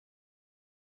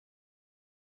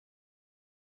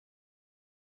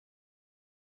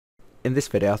in this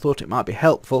video I thought it might be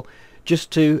helpful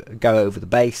just to go over the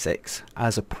basics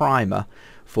as a primer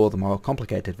for the more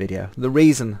complicated video. The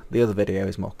reason the other video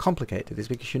is more complicated is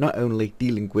because you're not only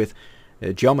dealing with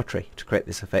geometry to create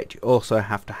this effect, you also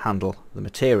have to handle the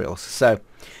materials. So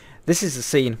this is the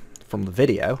scene from the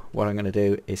video. What I'm going to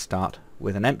do is start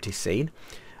with an empty scene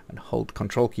and hold the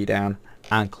control key down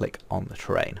and click on the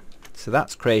terrain. So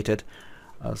that's created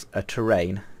as a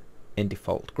terrain in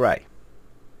default grey.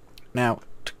 Now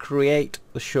to create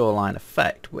the shoreline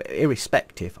effect,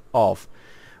 irrespective of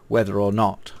whether or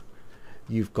not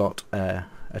you've got a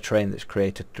terrain that's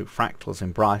created through fractals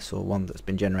in Bryce or one that's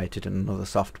been generated in another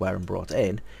software and brought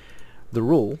in, the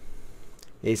rule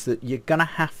is that you're going to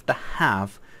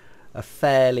have a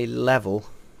fairly level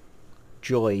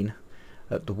join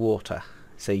at the water.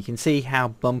 So you can see how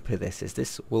bumpy this is.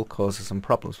 This will cause us some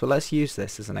problems, but let's use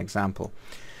this as an example.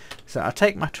 So I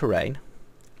take my terrain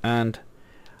and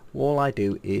all I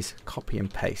do is copy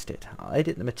and paste it. I'll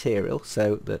edit the material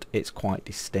so that it's quite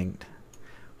distinct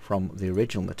from the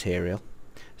original material.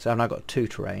 So I've now got two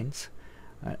terrains.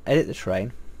 Edit the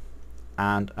terrain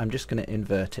and I'm just going to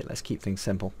invert it. Let's keep things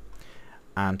simple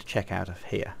and check out of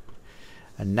here.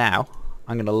 And now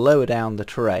I'm going to lower down the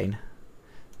terrain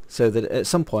so that at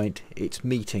some point it's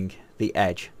meeting the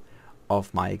edge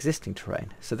of my existing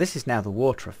terrain. So this is now the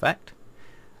water effect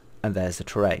and there's the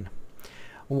terrain.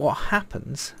 And what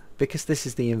happens, because this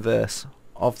is the inverse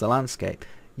of the landscape,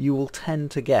 you will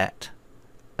tend to get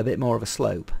a bit more of a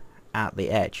slope at the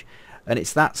edge, and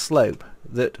it's that slope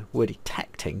that we're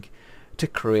detecting to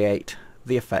create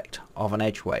the effect of an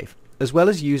edge wave, as well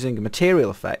as using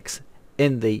material effects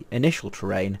in the initial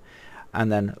terrain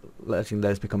and then letting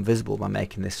those become visible by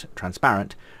making this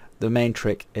transparent. The main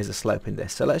trick is a slope in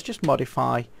this. So let's just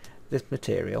modify this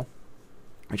material,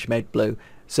 which is made blue,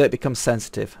 so it becomes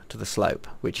sensitive to the slope,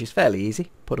 which is fairly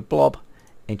easy. Put a blob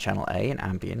in channel A in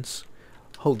ambience,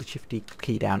 hold the shift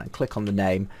key down and click on the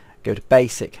name, go to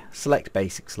basic, select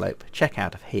basic slope, check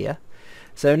out of here.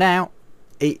 So now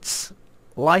it's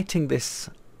lighting this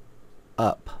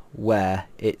up where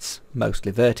it's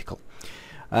mostly vertical,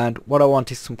 and what I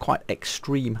want is some quite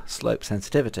extreme slope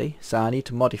sensitivity, so I need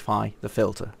to modify the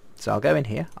filter. So I'll go in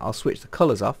here, I'll switch the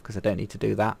colours off because I don't need to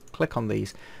do that, click on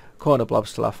these corner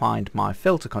blobs till I find my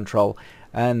filter control,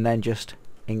 and then just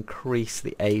increase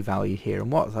the A value here.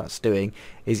 And what that's doing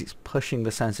is it's pushing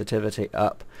the sensitivity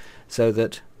up so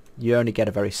that you only get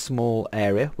a very small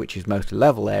area, which is mostly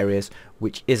level areas,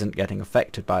 which isn't getting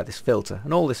affected by this filter.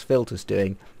 And all this filter's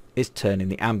doing is turning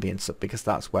the ambience up because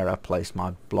that's where I place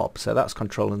my blob. So that's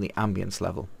controlling the ambience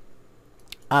level.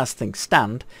 As things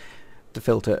stand, the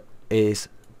filter is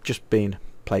just being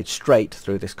played straight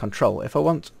through this control. If I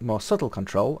want more subtle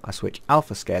control, I switch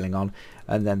alpha scaling on,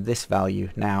 and then this value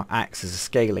now acts as a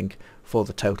scaling for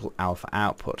the total alpha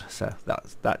output. So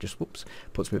that just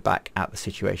puts me back at the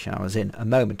situation I was in a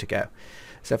moment ago.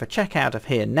 So if I check out of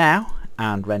here now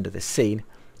and render this scene,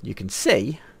 you can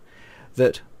see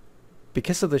that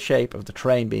because of the shape of the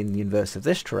terrain being the inverse of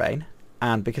this terrain,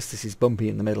 and because this is bumpy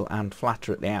in the middle and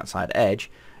flatter at the outside edge,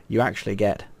 you actually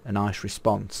get a nice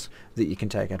response that you can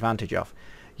take advantage of.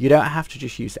 You don't have to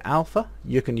just use the alpha,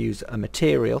 you can use a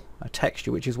material, a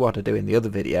texture, which is what I do in the other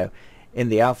video, in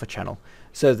the alpha channel,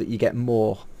 so that you get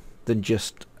more than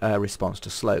just a response to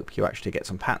slope. You actually get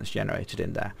some patterns generated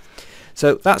in there.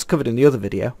 So that's covered in the other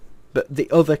video, but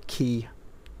the other key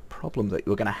problem that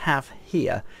you're going to have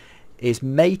here is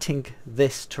mating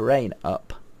this terrain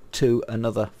up to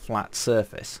another flat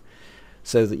surface,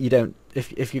 so that you don't,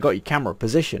 if you've got your camera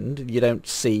positioned, you don't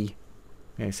see,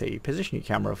 so you position your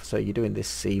camera, so you're doing this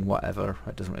scene, whatever,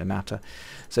 it doesn't really matter.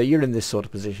 So you're in this sort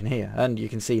of position here, and you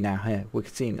can see now here, we're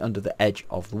seeing under the edge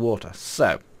of the water.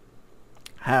 So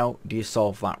how do you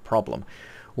solve that problem?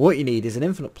 What you need is an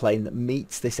infinite plane that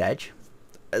meets this edge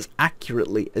as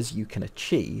accurately as you can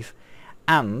achieve,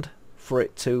 and for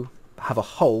it to have a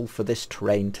hole for this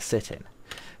terrain to sit in.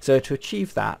 So to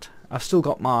achieve that, I've still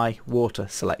got my water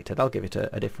selected. I'll give it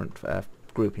a different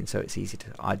grouping so it's easy to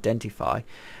identify.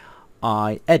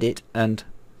 I edit and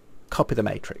copy the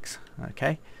matrix.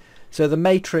 Okay, so the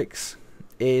matrix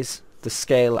is the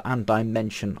scale and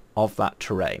dimension of that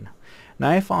terrain.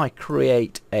 Now if I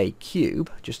create a cube,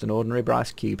 just an ordinary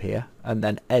Bryce cube here, and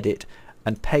then edit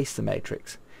and paste the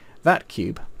matrix, that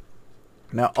cube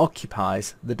now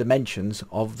occupies the dimensions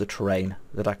of the terrain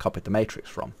that I copied the matrix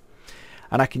from.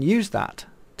 And I can use that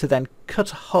to then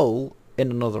cut a hole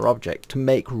in another object to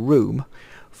make room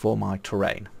for my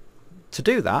terrain. To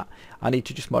do that, I need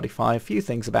to just modify a few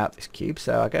things about this cube.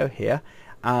 So I go here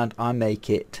and I make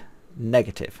it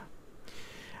negative.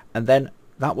 And then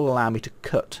that will allow me to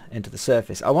cut into the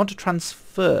surface. I want to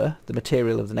transfer the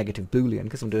material of the negative boolean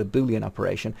because I'm doing a boolean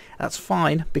operation. That's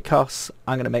fine because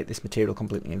I'm going to make this material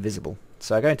completely invisible.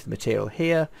 So I go into the material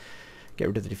here, get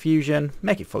rid of the diffusion,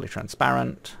 make it fully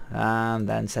transparent, and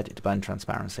then set it to blend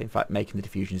transparency. In fact, making the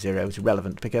diffusion 0 is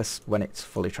irrelevant because when it's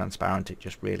fully transparent it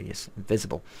just really is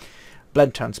invisible.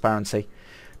 Blend transparency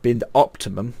being the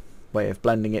optimum way of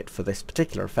blending it for this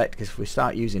particular effect, because if we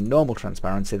start using normal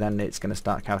transparency then it's going to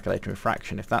start calculating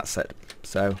refraction if that's set.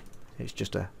 So it's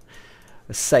just a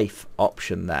safe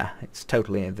option there. It's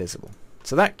totally invisible.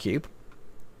 So that cube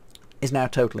is now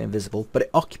totally invisible, but it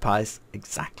occupies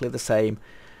exactly the same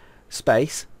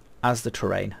space as the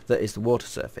terrain that is the water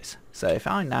surface. So if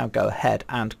I now go ahead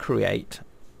and create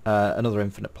another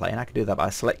infinite plane, I can do that by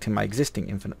selecting my existing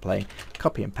infinite plane,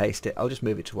 copy and paste it. I'll just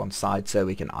move it to one side so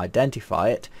we can identify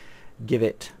it, give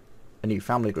it a new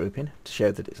family grouping to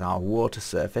show that it's our water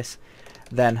surface,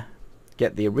 then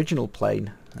get the original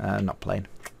plane,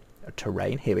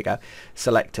 terrain, here we go,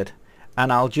 selected,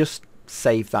 and I'll just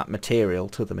save that material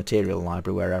to the material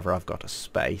library wherever I've got a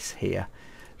space here,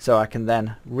 so I can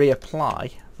then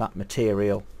reapply that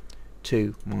material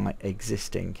to my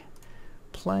existing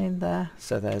plane there.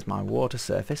 So there's my water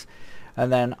surface,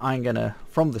 and then I'm gonna,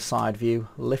 from the side view,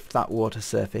 lift that water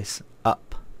surface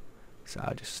up. So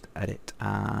I just edit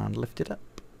and lift it up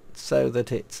so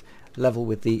that it's level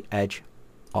with the edge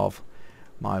of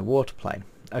my water plane.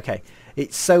 Okay,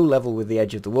 it's so level with the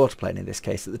edge of the water plane in this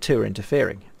case that the two are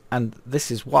interfering, and this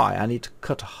is why I need to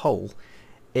cut a hole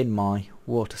in my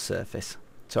water surface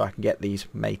so I can get these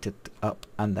mated up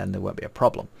and then there won't be a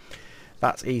problem.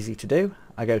 That's easy to do.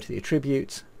 I go to the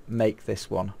attributes, make this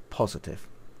one positive.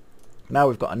 Now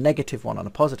we've got a negative one and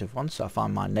a positive one, so I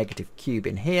find my negative cube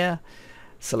in here,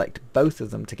 select both of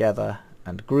them together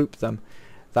and group them.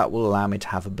 That will allow me to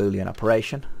have a boolean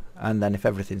operation, and then if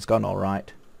everything's gone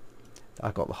alright,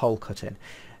 I've got the hole cut in.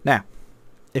 Now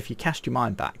if you cast your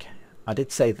mind back, I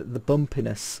did say that the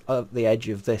bumpiness of the edge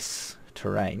of this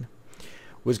terrain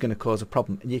was going to cause a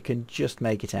problem, and you can just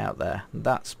make it out there.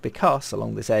 That's because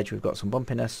along this edge we've got some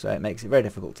bumpiness, so it makes it very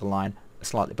difficult to line a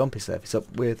slightly bumpy surface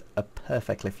up with a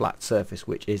perfectly flat surface,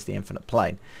 which is the infinite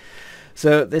plane.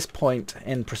 So at this point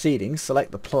in proceedings,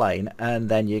 select the plane, and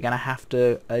then you're going to have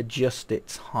to adjust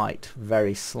its height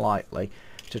very slightly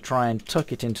to try and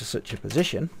tuck it into such a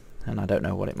position, and I don't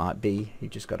know what it might be, you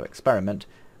just got to experiment.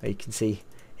 You can see,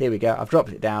 here we go, I've dropped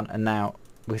it down, and now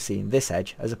we're seeing this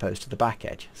edge as opposed to the back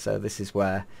edge. So this is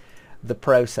where the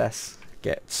process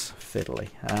gets fiddly,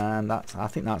 and I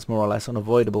think that's more or less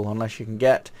unavoidable unless you can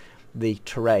get the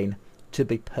terrain to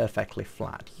be perfectly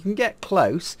flat. You can get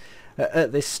close.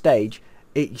 At this stage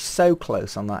it's so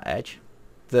close on that edge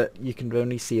that you can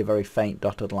only see a very faint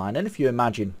dotted line, and if you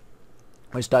imagine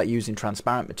we start using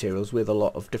transparent materials with a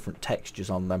lot of different textures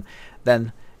on them,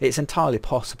 then it's entirely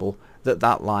possible that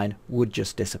that line would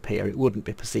just disappear. It wouldn't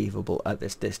be perceivable at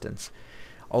this distance.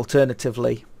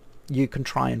 Alternatively, you can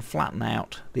try and flatten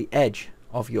out the edge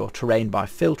of your terrain by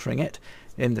filtering it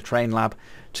in the terrain lab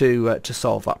to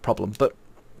solve that problem, but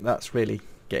that's really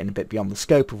getting a bit beyond the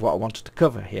scope of what I wanted to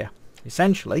cover here.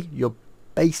 Essentially, your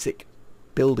basic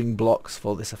building blocks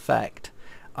for this effect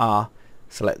are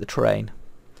select the terrain,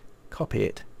 copy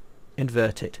it,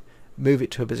 invert it, move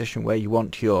it to a position where you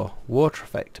want your water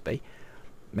effect to be,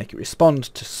 make it respond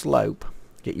to slope,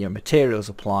 get your materials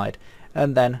applied,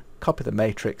 and then copy the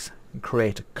matrix and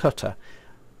create a cutter.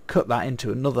 Cut that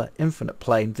into another infinite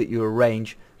plane that you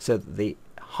arrange so that the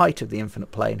height of the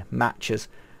infinite plane matches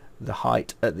the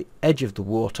height at the edge of the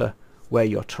water where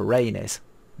your terrain is.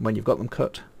 When you've got them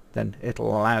cut, then it'll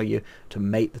allow you to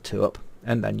mate the two up,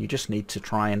 and then you just need to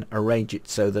try and arrange it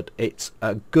so that it's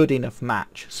a good enough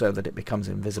match so that it becomes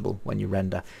invisible when you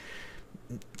render.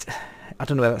 I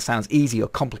don't know whether that sounds easy or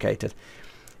complicated.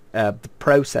 The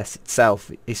process itself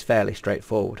is fairly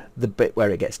straightforward. The bit where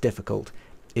it gets difficult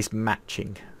is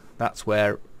matching. That's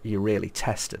where you're really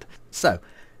tested. So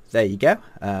there you go.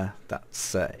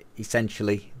 That's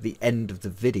essentially the end of the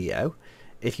video.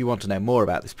 If you want to know more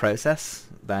about this process,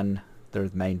 then there's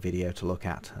the main video to look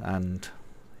at, and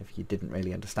if you didn't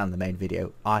really understand the main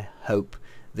video, I hope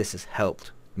this has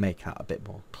helped make that a bit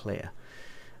more clear.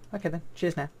 Okay then,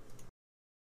 cheers now.